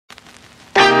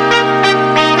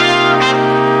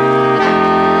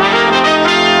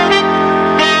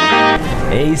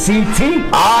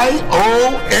A-C-T-I-O-N.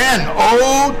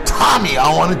 Oh, Tommy,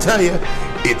 I want to tell you,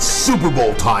 it's Super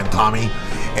Bowl time, Tommy.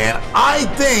 And I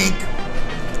think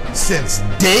since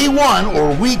day one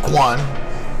or week one,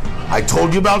 I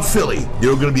told you about Philly. They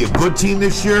were going to be a good team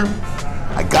this year.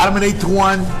 I got them at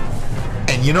 8-1.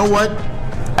 And you know what?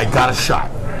 I got a shot.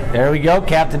 There we go,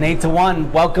 Captain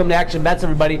 8-1. Welcome to Action Bets,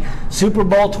 everybody. Super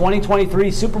Bowl 2023,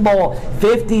 Super Bowl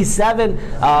 57,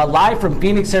 live from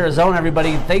Phoenix, Arizona,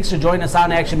 everybody. Thanks for joining us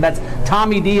on Action Bets.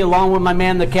 Tommy D, along with my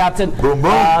man, the Captain. Boom,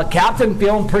 boom. Captain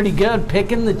feeling pretty good,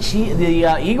 picking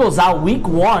the Eagles out week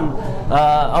one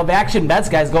of Action Bets,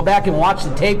 guys. Go back and watch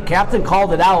the tape. Captain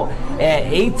called it out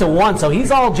at 8-1, so he's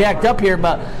all jacked up here,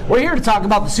 but we're here to talk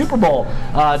about the Super Bowl.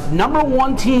 Number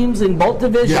one teams in both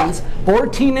divisions,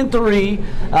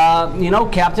 14-3.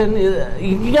 Captain,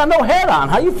 you got no head on.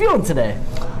 How you feeling today?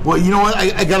 Well, you know what?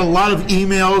 I got a lot of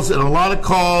emails and a lot of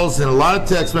calls and a lot of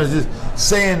text messages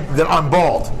saying that I'm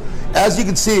bald. As you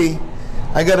can see,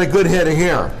 I got a good head of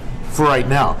hair for right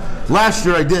now. Last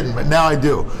year I didn't, but now I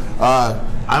do.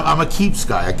 I'm a keeps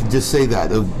guy. I can just say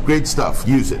that. Great stuff.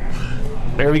 Use it.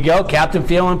 There we go. Captain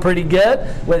feeling pretty good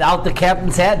without the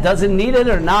captain's hat. Doesn't need it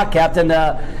or not, Captain.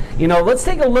 Let's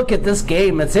take a look at this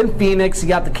game. It's in Phoenix. You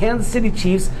got the Kansas City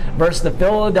Chiefs versus the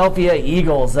Philadelphia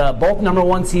Eagles. Both number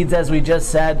one seeds, as we just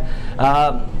said.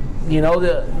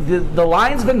 The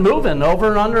line's been moving. Over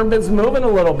and under has been moving a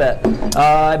little bit.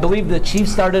 I believe the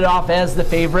Chiefs started off as the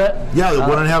favorite. Yeah, the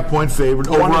 1.5 point favorite.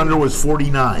 Over under was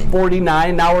 49.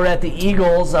 49. Now we're at the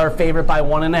Eagles, are favorite by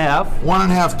 1.5.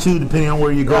 1.5, 2, depending on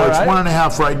where you go. All it's right.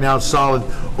 1.5 right now, solid.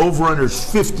 Over under is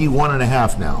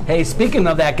 51.5 now. Hey, speaking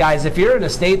of that, guys, if you're in a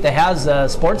state that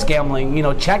has sports gambling,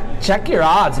 check your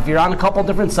odds. If you're on a couple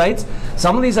different sites,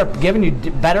 some of these are giving you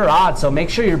better odds. So make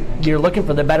sure you're looking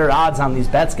for the better odds on these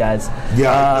bets, guys.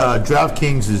 Yeah,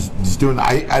 DraftKings is doing.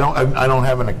 I don't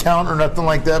have an account or nothing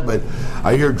like that, but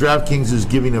I hear DraftKings is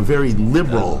giving a very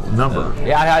liberal number.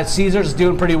 Yeah, Caesars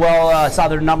doing pretty well. I saw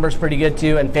their numbers pretty good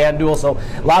too, and FanDuel. So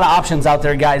a lot of options out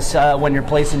there, guys, when you're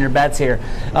placing your bets here.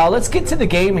 Let's get to the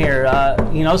game here.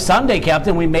 Sunday,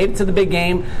 Captain, we made it to the big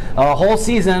game, whole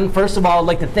season. First of all, I'd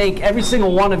like to thank every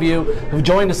single one of you who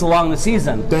joined us along the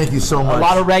season. Thank you so much. A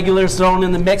lot of regulars thrown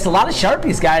in the mix. A lot of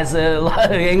Sharpies, guys,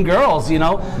 and girls.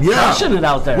 Crushing it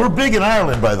out there. We're big in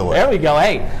Ireland, by the way. There we go.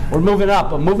 Hey, we're moving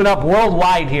up. We're moving up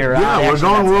worldwide here. Yeah, we're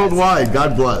going worldwide.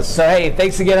 God bless. So, hey,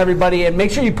 thanks again, everybody. And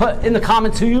make sure you put in the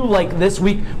comments who you like this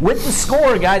week with the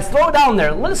score, guys. Throw it down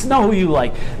there. Let us know who you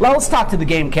like. Now, let's talk to the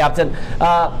game, Captain.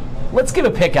 Let's give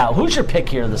a pick out. Who's your pick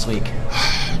here this week?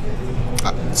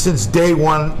 Since day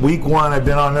one, week one, I've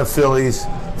been on the Phillies.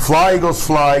 Fly, Eagles,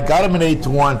 fly. Got them at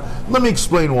 8-1. Let me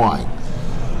explain why.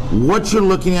 What you're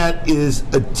looking at is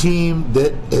a team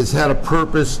that has had a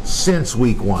purpose since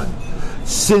week one,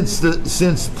 since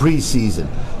preseason.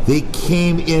 They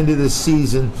came into the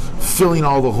season filling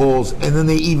all the holes, and then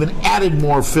they even added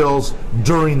more fills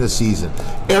during the season.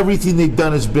 Everything they've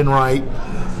done has been right.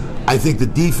 I think the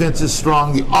defense is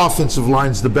strong. The offensive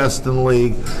line's the best in the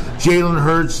league. Jalen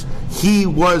Hurts, he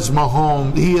was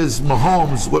Mahomes. He is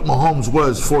Mahomes, what Mahomes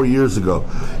was 4 years ago.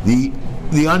 The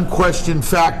unquestioned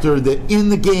factor that in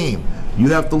the game, you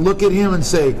have to look at him and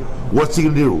say, what's he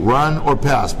going to do, run or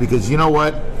pass? Because you know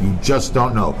what? You just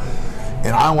don't know.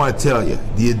 And I want to tell you,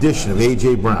 the addition of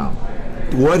A.J. Brown,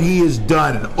 what he has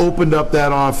done and opened up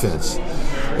that offense.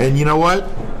 And you know what?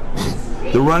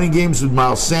 The running games with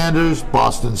Miles Sanders,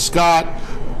 Boston Scott,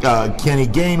 Kenny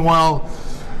Gainwell,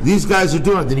 these guys are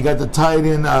doing it. Then you got the tight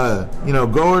end,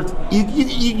 Goert.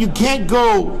 You can't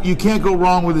go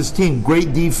wrong with this team.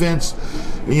 Great defense.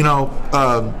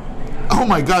 Oh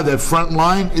my God, that front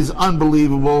line is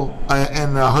unbelievable.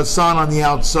 And Hassan on the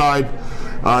outside.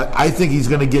 I think he's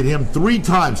going to get him 3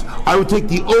 times. I would take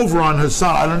the over on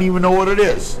Hassan. I don't even know what it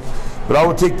is, but I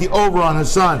would take the over on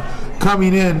Hassan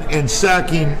coming in and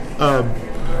sacking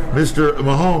Mr.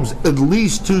 Mahomes at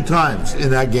least 2 times in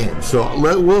that game. So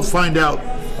we'll find out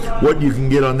what you can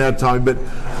get on that time. But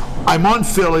I'm on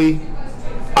Philly.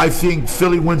 I think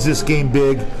Philly wins this game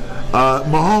big.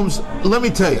 Mahomes, let me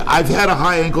tell you, I've had a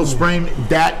high ankle sprain.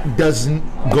 That doesn't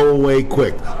go away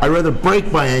quick. I'd rather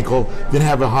break my ankle than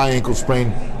have a high ankle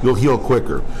sprain. You'll heal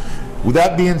quicker. With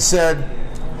that being said,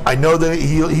 I know that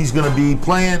he's going to be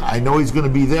playing. I know he's going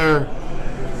to be there.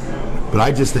 But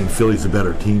I just think Philly's a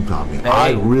better team, Tommy. Hey.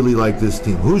 I really like this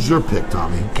team. Who's your pick,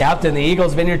 Tommy? Captain, the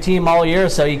Eagles been your team all year,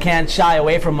 so you can't shy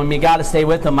away from them. You got to stay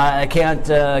with them. I can't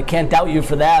doubt you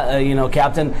for that,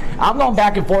 Captain. I'm going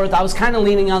back and forth. I was kind of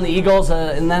leaning on the Eagles,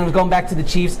 and then I was going back to the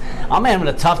Chiefs. I'm having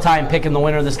a tough time picking the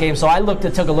winner of this game, so I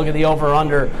took a look at the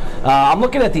over/under. I'm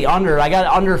looking at the under. I got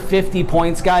under 50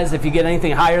 points, guys. If you get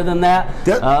anything higher than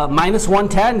that, minus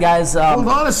 110, guys. Hold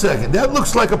on a second. That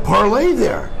looks like a parlay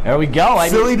there. There we go.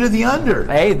 Philly to the under.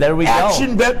 Hey, there we go.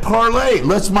 Action bet parlay.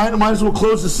 Might as well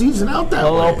close the season out that way.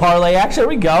 A little parlay action. There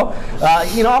we go.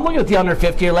 I'm looking at the under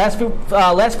 50 here. Last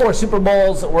 4 Super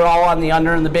Bowls were all on the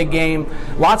under in the big game.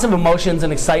 Lots of emotions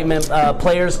and excitement.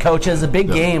 Players, coaches, a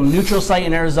big game. Neutral site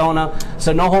in Arizona,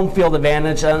 so no home field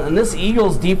advantage. And this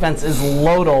Eagles defense is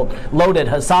loaded.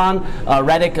 Hassan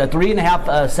Reddick,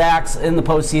 3.5 sacks in the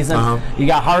postseason. You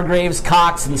got Hargraves,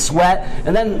 Cox, and Sweat.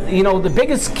 And then, the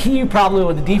biggest key probably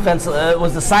with the defense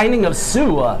was the signing of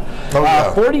Sue.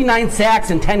 49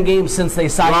 sacks in 10 games since they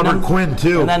signed him. Robert Quinn,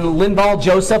 too. And then Linval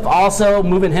Joseph also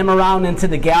moving him around into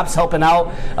the gaps, helping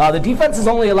out. The defense has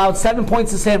only allowed 7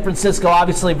 points to San Francisco,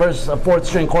 obviously versus a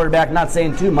fourth-string quarterback, not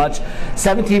saying too much.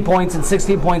 17 points and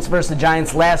 16 points versus the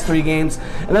Giants last 3 games.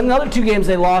 And then the other 2 games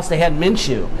they lost, they had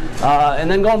Minshew. And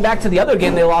then going back to the other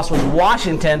game they lost was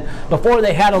Washington before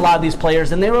they had a lot of these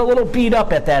players, and they were a little beat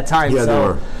up at that time. Yeah, so, they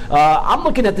were. I'm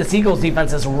looking at this Eagles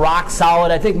defense as rock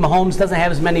solid. I think Mahomes doesn't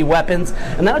have as many weapons.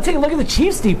 And then I'll take a look at the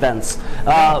Chiefs defense,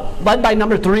 led by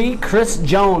number 3, Chris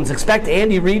Jones. Expect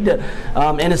Andy Reid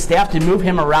and his staff to move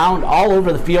him around all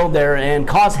over the field there and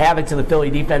cause havoc to the Philly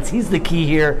defense. He's the key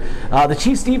here. The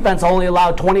Chiefs defense only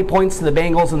allowed 20 points to the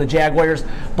Bengals and the Jaguars,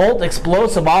 both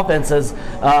explosive offenses.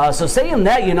 So saying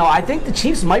that, I think the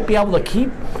Chiefs might be able to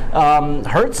keep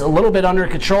Hurts a little bit under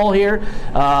control here.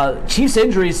 Chiefs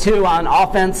injuries too on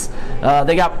offense.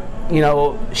 They got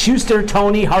Schuster,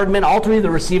 Tony, Hardman, all 3 of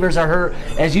the receivers are hurt.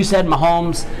 As you said,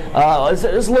 Mahomes,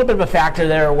 there's a little bit of a factor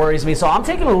there that worries me. So I'm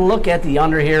taking a look at the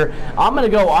under here. I'm going to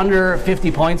go under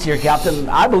 50 points here, Captain.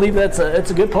 I believe it's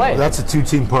a good play. That's a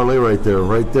 2-team parlay right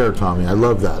there, Tommy. I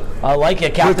love that. I like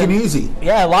it, Captain. Quick and easy.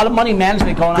 Yeah, a lot of money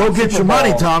management going on. Go get your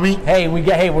money, Tommy. Hey, we're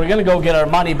going to go get our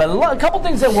money. But a couple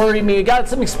things that worry me. You got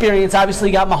some experience. Obviously,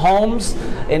 you got Mahomes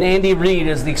and Andy Reid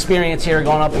as the experience here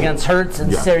going up against Hurts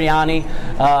and Sirianni.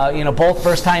 Both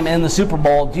first time in the Super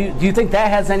Bowl. Do you think that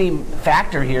has any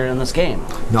factor here in this game?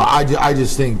 No, I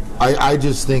just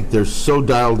think they're so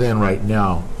dialed in right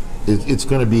now. It's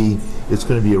going to be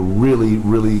a really,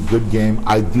 really good game.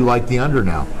 I do like the under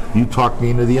now. You talked me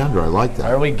into the under. I like that.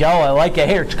 There we go. I like it.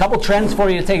 Here, a couple trends for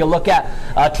you to take a look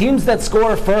at. Teams that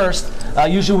score first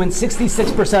usually win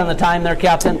 66% of the time there,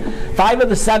 Captain. 5 of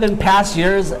the 7 past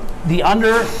years, the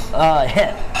under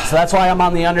hit. So that's why I'm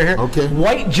on the under here. Okay.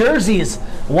 White jerseys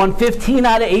won 15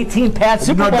 out of 18 past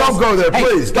Super Bowls. No, don't go there,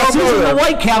 please. That's don't who's go in there. the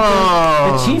white,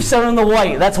 Captain. The Chiefs are in the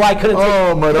white. That's why I couldn't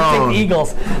take the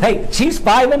Eagles. Hey, Chiefs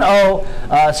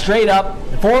 5-0 straight up.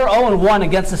 4-0-1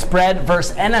 against the spread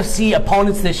versus NFC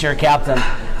opponents this year, Captain.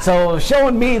 So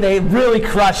showing me they really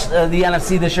crushed the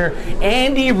NFC this year.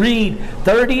 Andy Reid,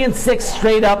 30-6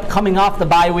 straight up coming off the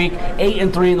bye week,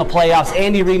 8-3 in the playoffs.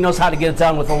 Andy Reid knows how to get it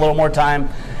done with a little more time.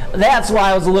 That's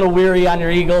why I was a little weary on your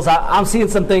Eagles. I'm seeing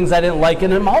some things I didn't like.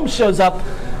 And when Mahomes shows up,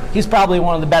 he's probably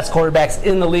one of the best quarterbacks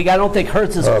in the league. I don't think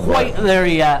Hurts is quite there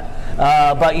yet.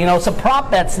 But, some prop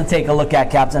bets to take a look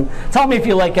at, Captain. Tell me if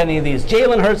you like any of these.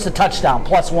 Jalen Hurts a touchdown,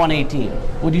 plus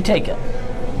 118. Would you take it?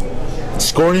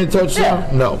 Scoring a touchdown?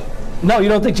 Yeah. No. No, you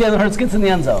don't think Jalen Hurts gets in the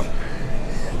end zone?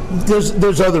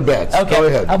 There's other bets. Okay. Go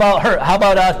ahead. How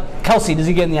about Kelsey? Does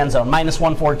he get in the end zone? Minus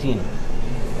 114.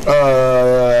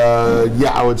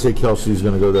 Yeah, I would say Kelsey's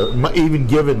going to go there. Even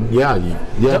given,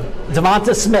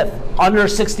 Devonta Smith, under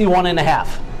 61.5.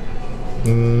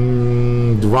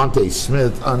 Devontae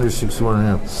Smith, under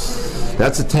 61.5.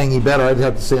 That's a tangy bet. I'd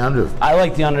have to say under. I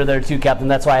like the under there too, Captain.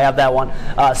 That's why I have that one.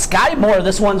 Sky Moore,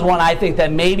 this one's one I think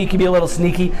that maybe could be a little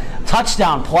sneaky.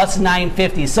 Touchdown, plus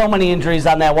 950. So many injuries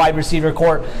on that wide receiver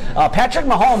court. Patrick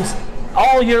Mahomes,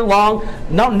 all year long,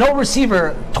 no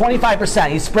receiver, 25%.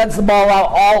 He spreads the ball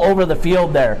out all over the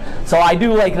field there. So I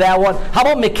do like that one. How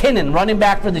about McKinnon, running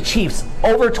back for the Chiefs,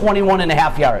 over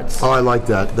 21.5 yards? Oh, I like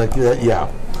that.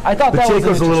 Yeah. I thought that was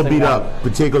Pacheco's a little beat up.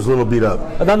 Pacheco's a little beat up.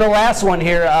 And then the last one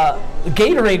here,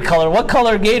 Gatorade color. What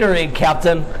color Gatorade,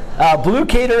 Captain? Blue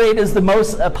Gatorade is the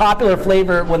most popular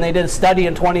flavor when they did a study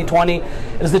in 2020. It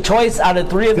was the choice out of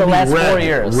 3 of the last 4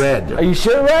 years. Red. Are you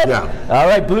sure red? Yeah. All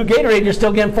right, Blue Gatorade, you're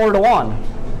still getting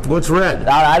 4-1. What's red?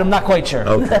 I'm not quite sure.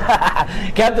 Okay.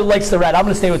 Captain likes the red. I'm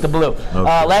going to stay with the blue.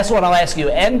 Okay. Last one I'll ask you.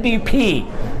 MVP.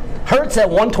 Hurts at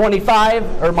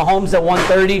 125 or Mahomes at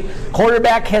 130.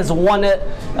 Quarterback has won it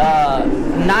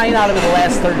 9 out of the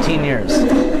last 13 years.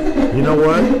 You know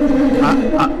what?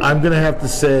 I'm going to have to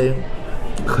say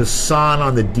Hassan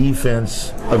on the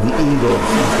defense of the Eagles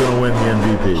is going to win the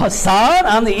MVP. Hassan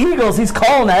on the Eagles, he's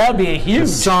calling that. That would be a huge.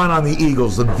 Hassan on the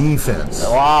Eagles, the defense.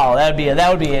 Wow, that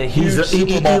would be a huge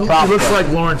Super Bowl prop. He looks like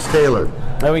Lawrence Taylor.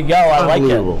 There we go. I like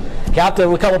it.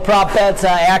 Captain, a couple prop bets,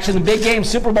 action, the big game,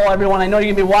 Super Bowl, everyone. I know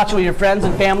you're going to be watching with your friends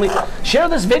and family. Share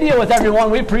this video with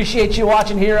everyone. We appreciate you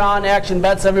watching here on Action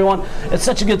Bets, everyone. It's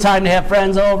such a good time to have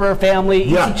friends over, family,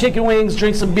 eat some chicken wings,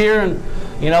 drink some beer, and,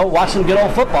 watch some good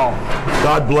old football.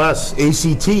 God bless.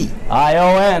 ACT.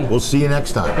 ION. We'll see you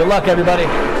next time. Good luck, everybody.